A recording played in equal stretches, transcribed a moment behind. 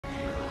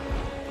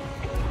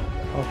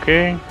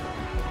Okay.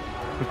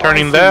 I'm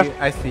turning left.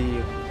 I see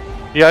you.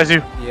 Yeah, I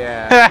see.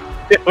 Yeah.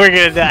 We're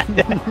gonna die.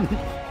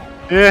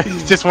 Yeah,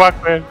 just walk,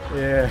 man.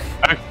 Yeah.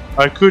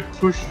 I could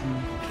push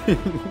you.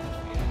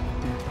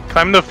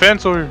 Climb the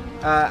fence or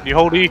you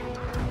hold E.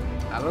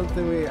 I don't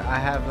think I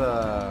have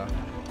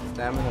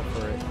stamina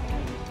for it.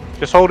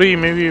 Just hold E,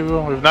 maybe you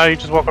will. If not, you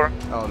just walk around.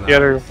 Oh no. Yeah,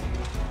 there you go.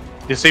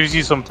 It saves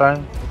you some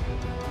time.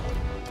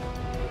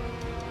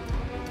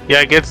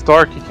 Yeah, it gets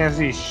dark. You can't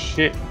see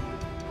shit.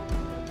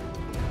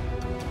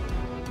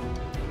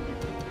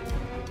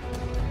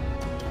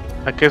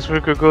 I guess we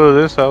could go to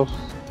this house.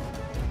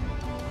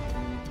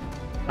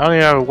 I don't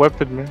even have a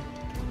weapon, man.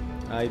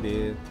 I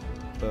did,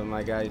 but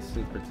my guy's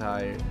super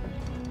tired.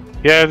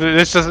 Yeah,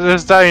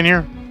 let's die in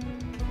here.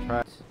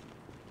 Try.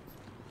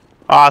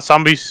 Ah,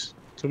 zombies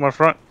to my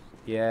front.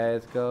 Yeah,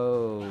 let's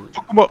go.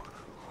 Come on.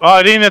 Oh,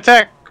 I didn't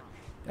attack.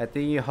 I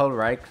think you hold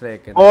right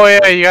click and Oh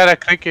yeah, you gotta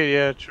click it.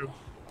 Yeah, true.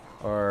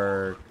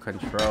 or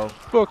control.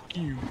 Fuck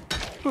you.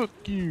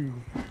 Fuck you.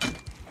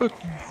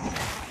 Fuck you.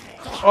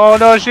 Oh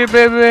no, shit,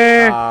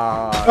 baby.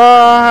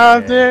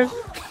 Oh, this.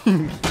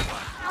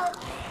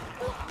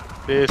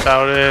 This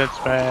how it is,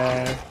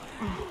 man.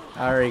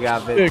 I already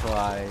got bit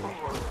twice.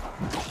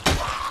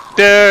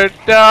 Dude,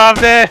 no, I'm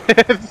dead.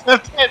 I'm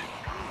dead.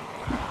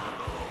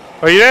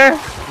 Are you there?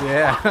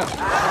 Yeah.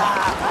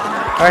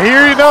 I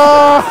hear you,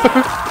 dog.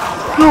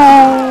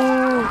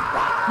 No.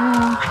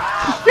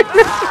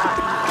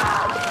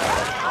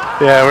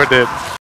 Yeah, we're dead.